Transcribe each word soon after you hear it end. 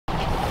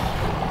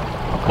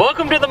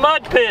Welcome to the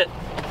mud pit.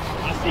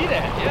 I see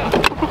that, yeah.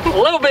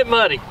 A little bit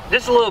muddy,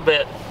 just a little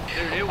bit.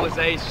 Dude, it was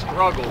a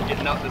struggle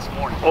getting up this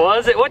morning.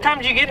 Was it? What time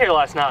did you get here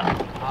last night?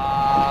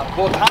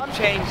 Well, time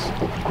changed.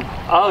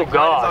 Oh, like,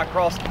 God. right as I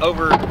crossed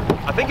over,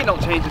 I think it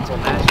don't change until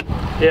National.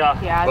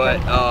 Yeah. Yeah. But,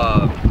 it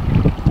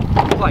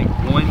was like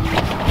 1-ish,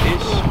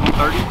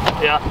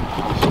 1:30. Yeah.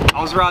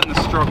 I was riding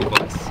the struggle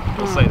bus,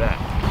 we'll say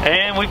that.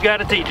 And we've got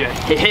a TJ.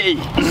 Hey.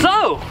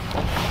 So,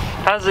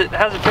 how's it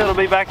feel to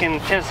be back in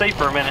Tennessee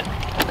for a minute?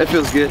 That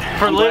feels good.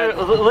 For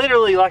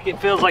literally, like it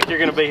feels like you're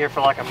gonna be here for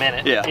like a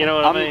minute. Yeah. You know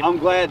what I mean? I'm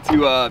glad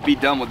to be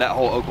done with that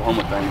whole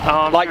Oklahoma thing.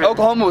 Like sure.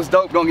 Oklahoma was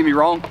dope, don't get me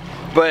wrong,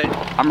 but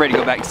I'm ready to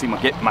go back and see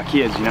my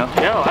kids, you know?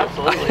 Yeah,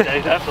 absolutely,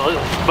 Dave,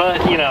 absolutely.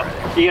 But you know,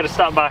 you gotta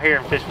stop by here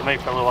and fish with me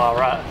for a little while,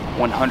 right?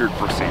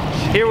 100%.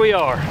 Here we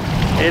are.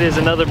 It is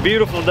another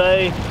beautiful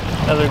day,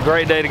 another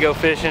great day to go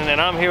fishing,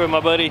 and I'm here with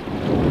my buddy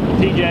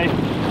TJ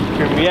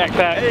from Yak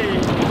Pack. Hey.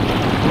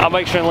 I'll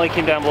make sure and link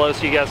him down below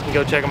so you guys can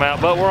go check him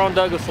out. But we're on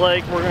Douglas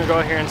Lake. We're gonna go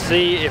out here and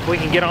see if we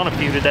can get on a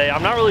few today.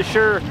 I'm not really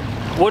sure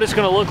what it's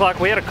gonna look like.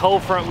 We had a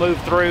cold front move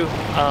through.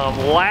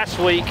 Last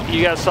week,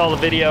 you guys saw the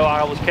video.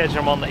 I was catching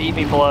them on the Eat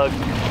Me plug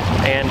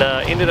and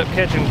ended up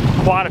catching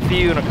quite a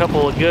few and a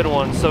couple of good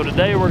ones. So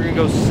today we're gonna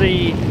go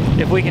see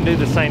if we can do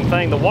the same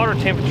thing. The water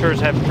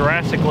temperatures have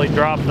drastically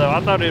dropped though.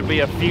 I thought it'd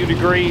be a few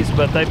degrees,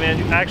 but they've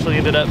actually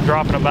ended up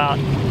dropping about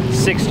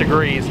 6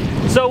 degrees.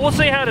 So we'll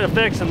see how it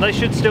affects them. They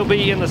should still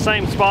be in the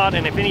same spot,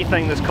 and if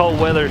anything, this cold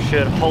weather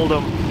should hold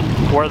them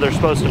where they're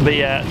supposed to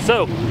be at.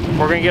 So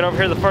we're gonna get over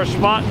here to the first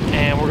spot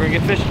and we're gonna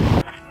get fishing.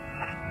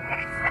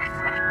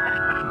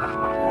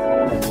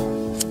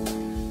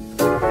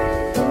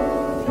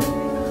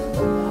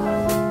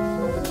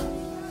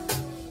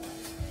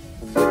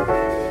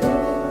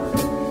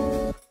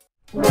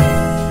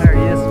 There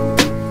he is.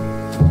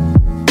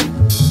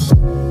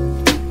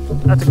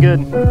 That's a good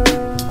one.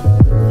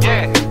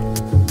 Yeah.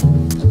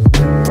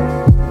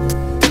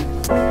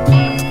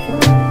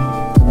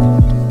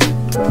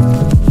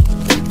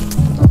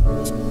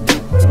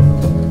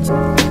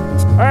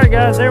 Alright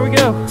guys, there we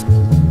go.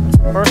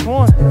 First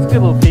one. It's a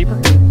good little keeper.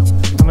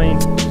 I mean,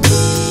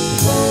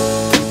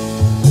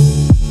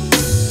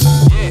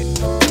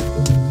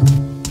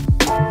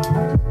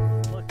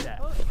 look at that.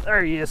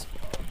 There he is.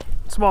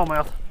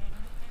 Smallmouth.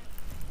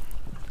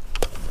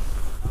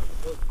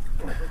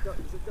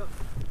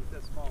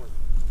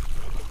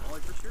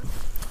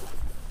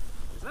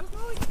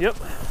 Yep.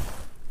 Dang,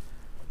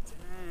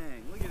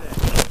 look at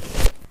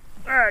that.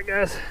 Alright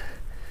guys.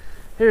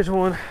 Here's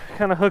one.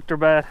 Kind of hooked her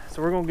bad,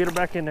 so we're gonna get her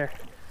back in there.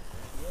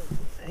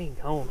 Dang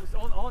on.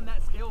 On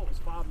that scale, it was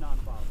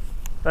 5.95.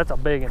 That's a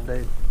big one,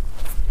 dude.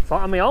 So,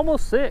 I mean,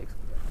 almost 6.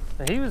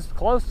 And he was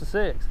close to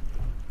 6.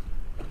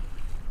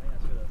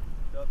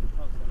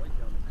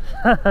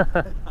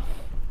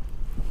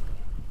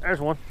 There's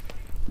one.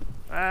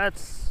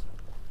 That's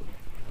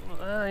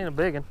ain't a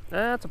big one.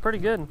 That's a pretty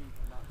good one.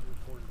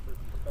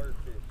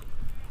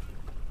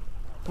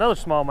 Another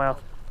smallmouth.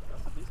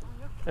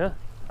 Yeah,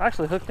 I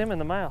actually hooked him in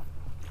the mouth.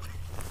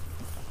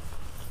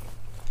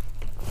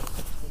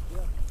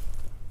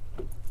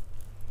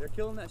 They're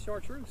killing that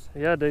chartreuse.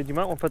 Yeah, dude, you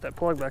might want to put that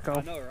plug back on.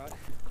 I know, right?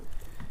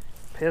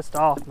 Pissed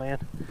off, man.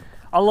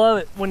 I love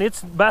it. When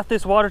it's about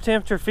this water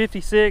temperature,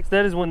 56,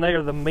 that is when they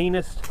are the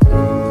meanest.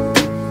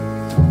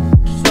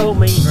 So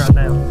mean right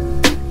now.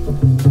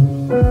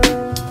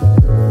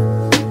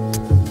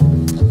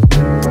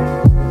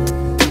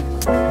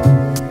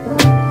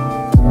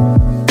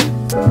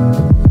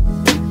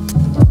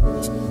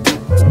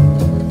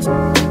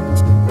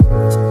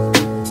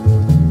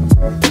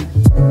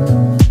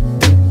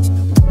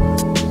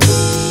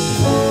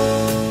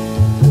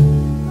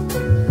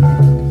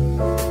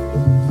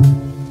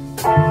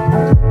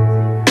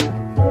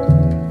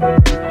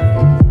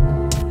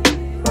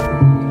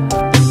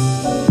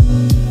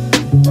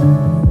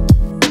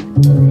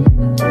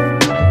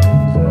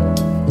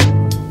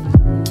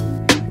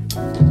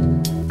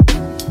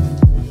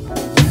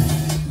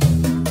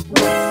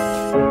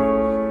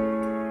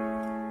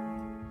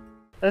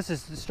 This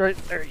is straight,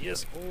 there he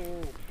is. Oh, are we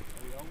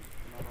on?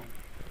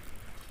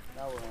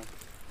 Now we're on.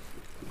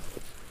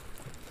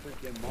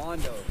 Freaking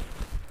Mondo.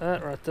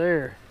 That right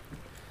there.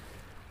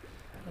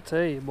 I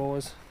tell you,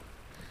 boys.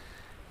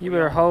 You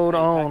better hold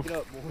on. Back it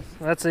up, boys.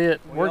 That's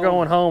it. We're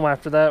going home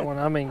after that one.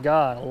 I mean,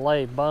 God,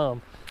 lay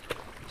bum.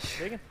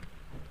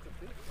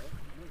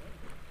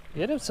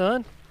 Get him,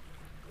 son.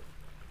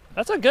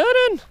 That's a good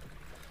one.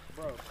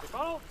 Bro, if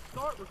I don't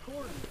start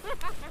recording.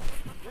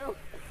 Yo.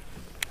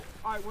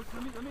 All right, let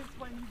me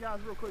explain to you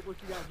guys real quick what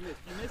you guys missed.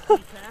 You missed me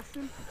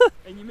casting,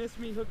 and you missed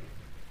me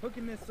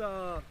hooking this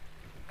on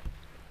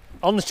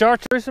the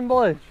chartreuse and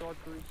blue.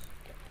 Chartreuse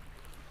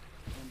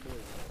and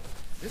blue.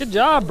 Good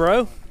job,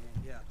 bro.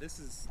 Yeah, this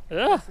is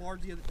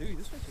large the other dude.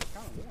 This one's just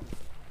kind of warm.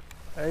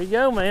 There you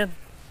go, man.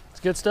 It's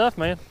good stuff,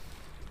 man.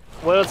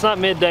 Well, it's not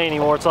midday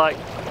anymore. It's like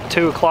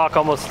 2 o'clock,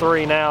 almost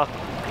 3 now.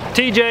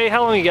 TJ,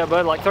 how long you got,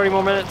 bud? Like 30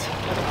 more minutes?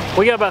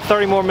 We got about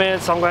 30 more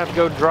minutes. So I'm gonna have to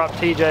go drop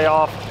TJ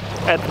off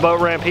at the boat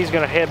ramp. He's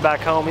gonna head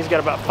back home. He's got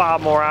about 5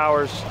 more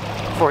hours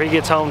before he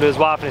gets home to his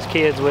wife and his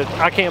kids.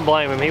 I can't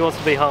blame him. He wants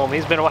to be home.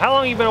 He's been away. How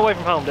long have you been away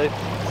from home, dude? 7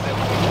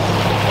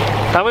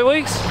 weeks. How many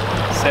weeks?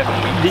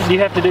 7 weeks. Do you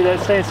have to do that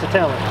stance to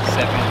tell me?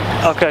 7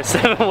 weeks. Okay,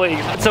 7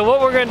 weeks. So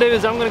what we're gonna do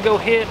is I'm gonna go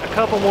hit a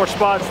couple more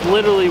spots.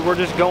 Literally, we're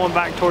just going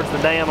back towards the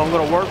dam. I'm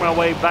gonna work my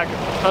way back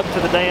up to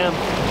the dam,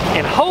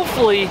 and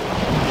hopefully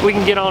we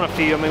can get on a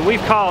few. I mean, we've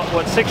caught,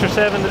 what, 6 or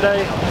 7 today?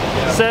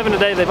 Yeah. 7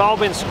 today. They've all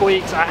been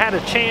squeaks. I had a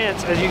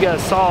chance, as you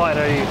guys saw, at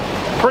a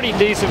pretty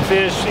decent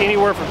fish,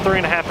 anywhere from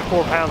 3.5 to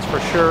 4 pounds for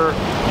sure.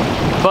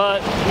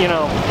 But, you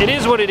know, it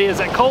is what it is.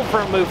 That cold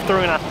front moved through,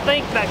 and I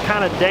think that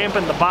kind of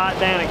dampened the bite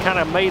down and kind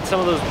of made some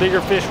of those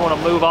bigger fish want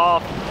to move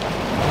off.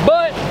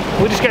 But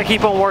we just got to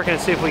keep on working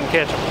and see if we can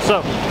catch them.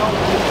 So,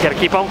 got to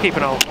keep on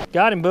keeping on.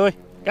 Got him, boy.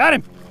 Got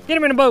him. Get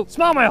him in the boat.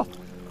 Smallmouth.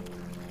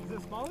 Is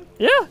it smallie?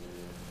 Yeah.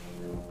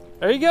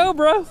 There you go,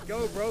 bro. Let's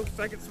go, bro.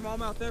 Second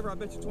smallmouth ever. I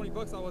bet you 20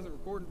 bucks I wasn't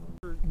recording.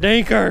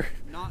 Dinker.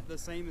 Not the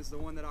same as the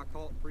one that I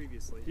caught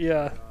previously.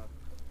 Yeah. But,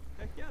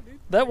 heck yeah, dude.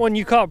 That one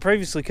you caught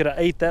previously could have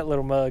ate that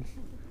little mug.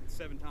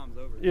 7 times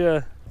over.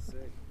 Yeah.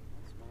 Sick.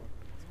 That's small.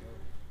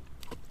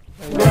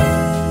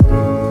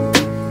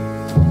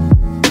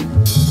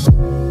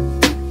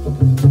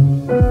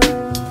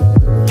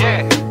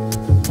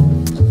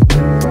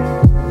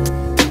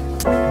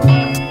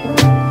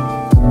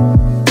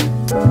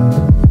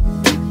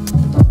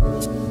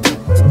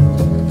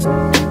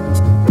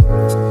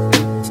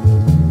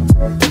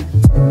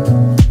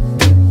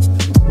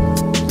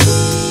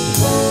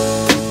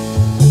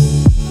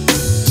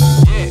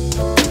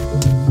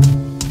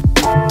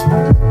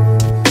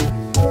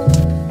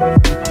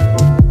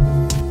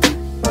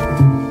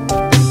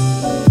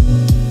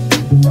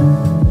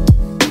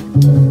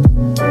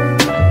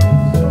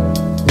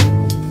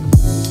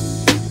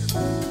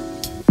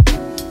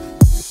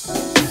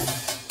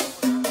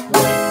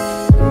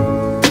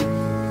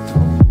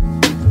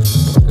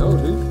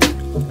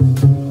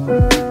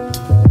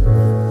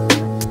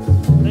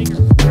 There you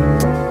go.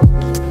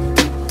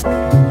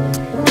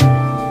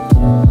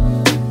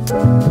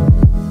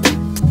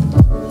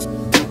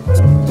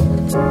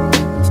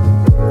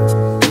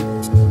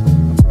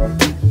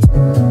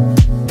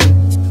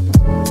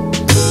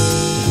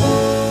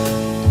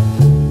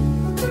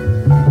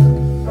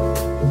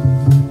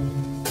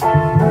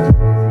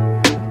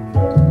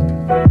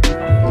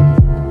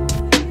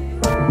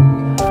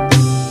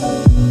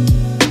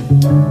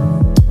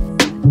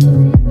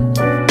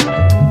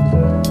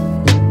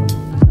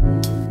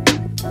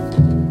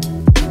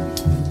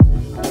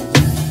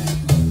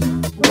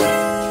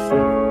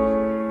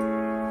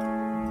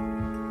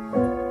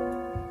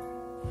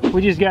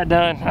 We just got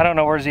done. I don't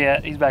know where's he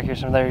at. He's back here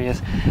somewhere. There he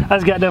is. I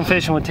just got done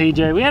fishing with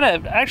TJ. We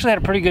actually had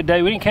a pretty good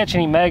day. We didn't catch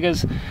any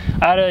megas.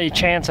 I had a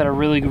chance at a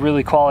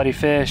really quality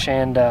fish,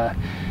 and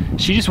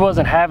she just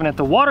wasn't having it.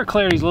 The water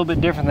clarity is a little bit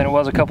different than it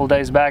was a couple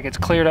days back. It's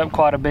cleared up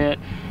quite a bit,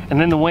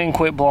 and then the wind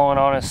quit blowing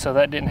on us, so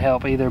that didn't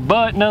help either.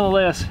 But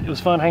nonetheless, it was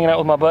fun hanging out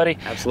with my buddy.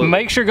 Absolutely.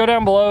 Make sure to go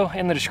down below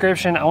in the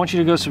description. I want you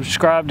to go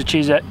subscribe to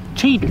TJ.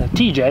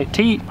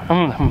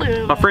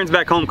 My friends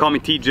back home call me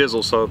T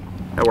Jizzle, so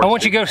that works. I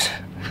want you to go.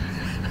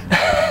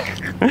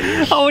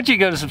 I want you to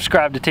go to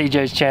subscribe to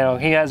TJ's channel.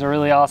 He has a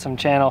really awesome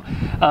channel.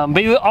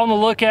 Be on the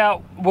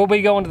lookout. We'll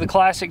be going to the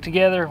Classic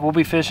together. We'll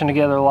be fishing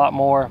together a lot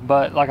more.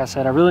 But like I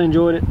said, I really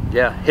enjoyed it.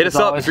 Yeah, hit us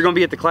up. If you're going to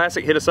be at the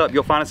Classic, hit us up.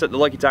 You'll find us at the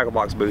Lucky Tackle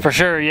Box booth. For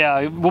sure,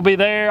 yeah. We'll be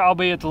there. I'll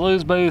be at the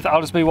Lou's booth.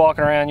 I'll just be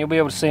walking around. You'll be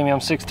able to see me.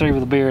 I'm 6'3"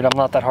 with a beard. I'm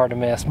not that hard to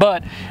miss.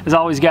 But as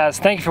always, guys,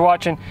 thank you for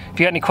watching. If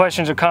you got any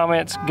questions or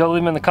comments, go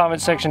leave them in the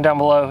comment section down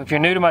below. If you're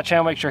new to my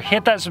channel, make sure to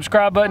hit that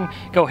subscribe button.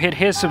 Go hit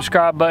his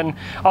subscribe button.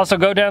 Also,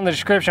 go down in the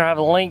description. I have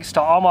links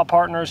to all my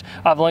partners.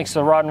 I have links to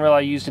the rod and reel I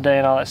used today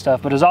and all that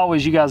stuff. But as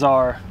always, you guys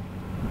are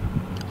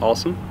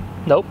awesome.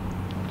 Nope.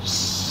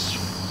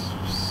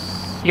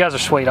 You guys are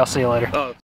sweet. I'll see you later.